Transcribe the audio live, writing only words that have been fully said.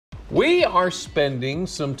We are spending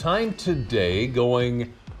some time today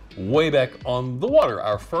going way back on the water.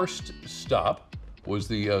 Our first stop was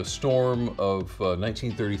the storm of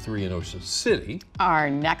 1933 in Ocean City. Our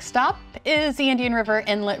next stop is the Indian River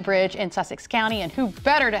Inlet Bridge in Sussex County, and who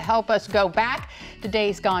better to help us go back to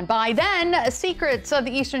days gone by than Secrets of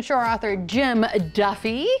the Eastern Shore author Jim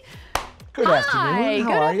Duffy. Good afternoon.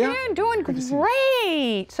 How are you? Good afternoon. Doing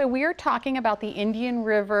great. So we are talking about the Indian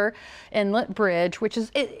River Inlet Bridge, which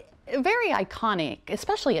is very iconic,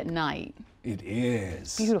 especially at night. It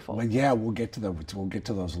is beautiful. Well, yeah, we'll get to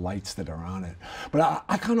those lights that are on it. But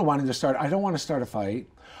I kind of wanted to start. I don't want to start a fight.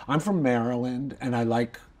 I'm from Maryland, and I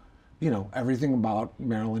like, you know, everything about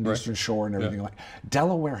Maryland, right. Eastern Shore, and everything like.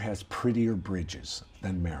 Delaware has prettier bridges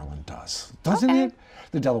than Maryland does, doesn't it?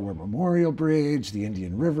 The Delaware Memorial Bridge, the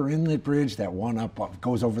Indian River Inlet Bridge, that one up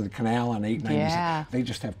goes over the canal on 890. Yeah. They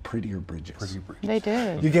just have prettier bridges. They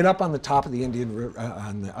do. You get up on the top of the Indian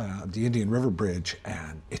River Bridge,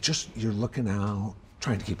 and it just, you're looking out,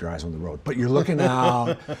 trying to keep your eyes on the road, but you're looking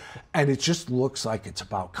out, and it just looks like it's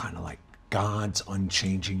about kind of like God's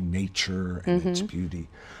unchanging nature and its beauty.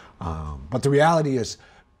 But the reality is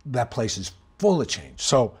that place is full of change.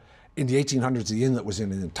 So in the 1800s, the inlet was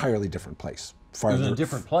in an entirely different place. Farther, it was in a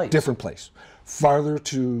different place? Different place. Farther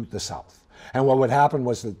to the south. And what would happen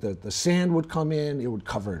was that the sand would come in, it would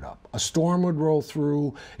cover it up. A storm would roll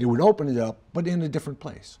through, it would open it up, but in a different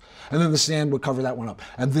place. And then the sand would cover that one up.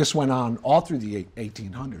 And this went on all through the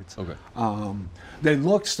 1800s. Okay. They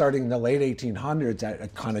looked, starting in the late 1800s,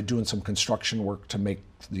 at kind of doing some construction work to make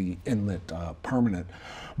the inlet permanent.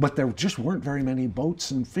 But there just weren't very many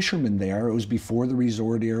boats and fishermen there. It was before the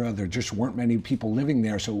resort era. There just weren't many people living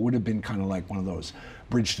there, so it would have been kind of like one of those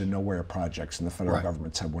bridge to nowhere projects, and the federal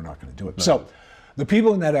government said, we're not going to do it. No. So the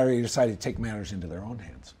people in that area decided to take matters into their own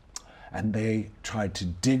hands. And they tried to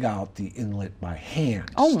dig out the inlet by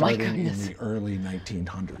hand, starting in the early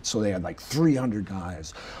 1900s. So they had like 300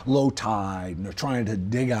 guys, low tide, and they're trying to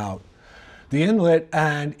dig out the inlet,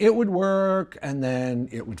 and it would work, and then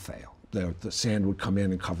it would fail. The sand would come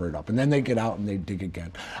in and cover it up, and then they'd get out and they'd dig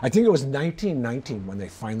again. I think it was 1919 when they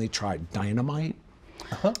finally tried dynamite.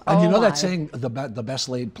 And you know that saying, the best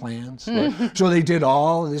laid plans? So they did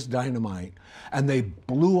all of this dynamite, and they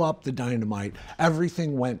blew up the dynamite.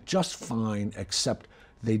 Everything went just fine, except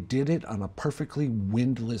they did it on a perfectly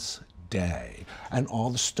windless day, and all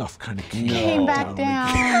the stuff kind of came back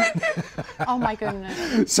down. Oh my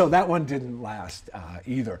goodness. So that one didn't last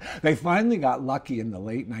either. They finally got lucky in the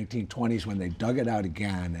late 1920s when they dug it out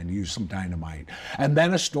again and used some dynamite. And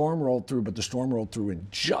then a storm rolled through, but the storm rolled through in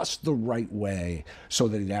just the right way so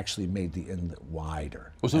that it actually made the inlet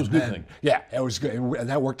wider. Well, so it was a good thing. Yeah, it was good.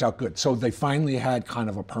 That worked out good. So they finally had kind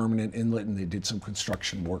of a permanent inlet, and they did some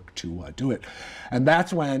construction work to do it. And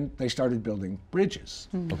that's when they started building bridges.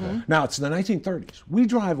 Okay. Now, it's the 1930s. We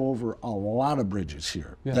drive over a lot of bridges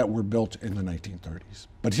here that were built in the 1930s.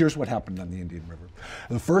 But here's what happened on the Indian River.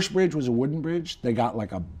 The first bridge was a wooden bridge. They got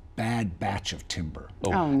like a bad batch of timber.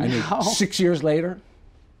 Oh, and no. 6 years later,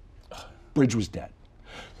 bridge was dead.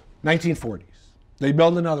 1940s. They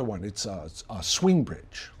built another one. It's a swing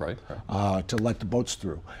bridge, to let the boats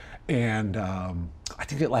through. And I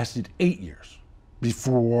think it lasted 8 years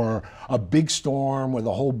before a big storm with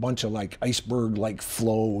a whole bunch of like iceberg-like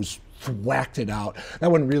flows whacked it out.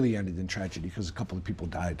 That one really ended in tragedy because a couple of people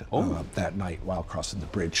died that night while crossing the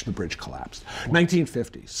bridge. The bridge collapsed.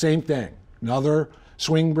 1950s, same thing. Another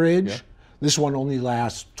swing bridge. Yeah. This one only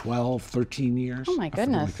lasts 12, 13 years. Oh my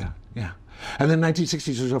goodness. Like that. Yeah. And then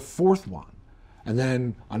 1960s, there's a fourth one. And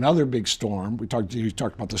then another big storm. You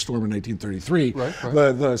talked about the storm in 1933.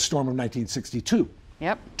 The storm of 1962.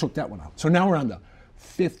 Yep. Took that one out. So now we're on the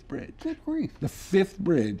fifth bridge. Good grief. The fifth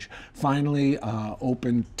bridge finally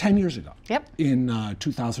opened 10 years ago. Yep. In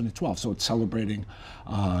 2012. So it's celebrating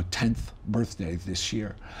 10th birthday this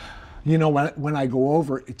year. You know, when I go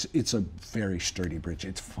over, it's a very sturdy bridge.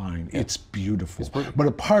 It's fine. Yeah. It's beautiful. But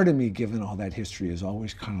a part of me, given all that history, is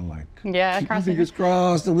always kind of like, keep your fingers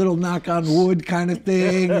crossed, a little knock on wood kind of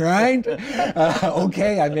thing, right?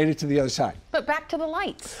 Okay, I made it to the other side. But back to the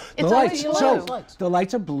lights. The lights. So the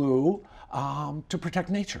lights are blue to protect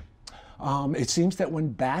nature. It seems that when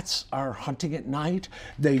bats are hunting at night,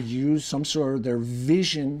 they use some sort of their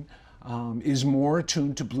vision is more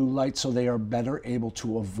attuned to blue light, so they are better able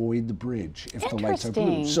to avoid the bridge if the lights are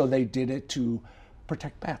blue. So they did it to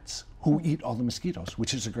protect bats who eat all the mosquitoes,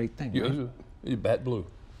 which is a great thing. Bat blue.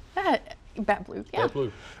 Bat blue, yeah. Bat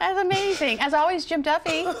blue. That's amazing. As always, Jim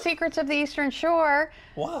Duffy, Secrets of the Eastern Shore.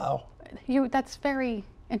 Wow. That's very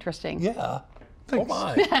interesting. Yeah. Oh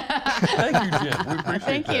my. Thank you, Jim. We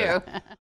appreciate Thank you.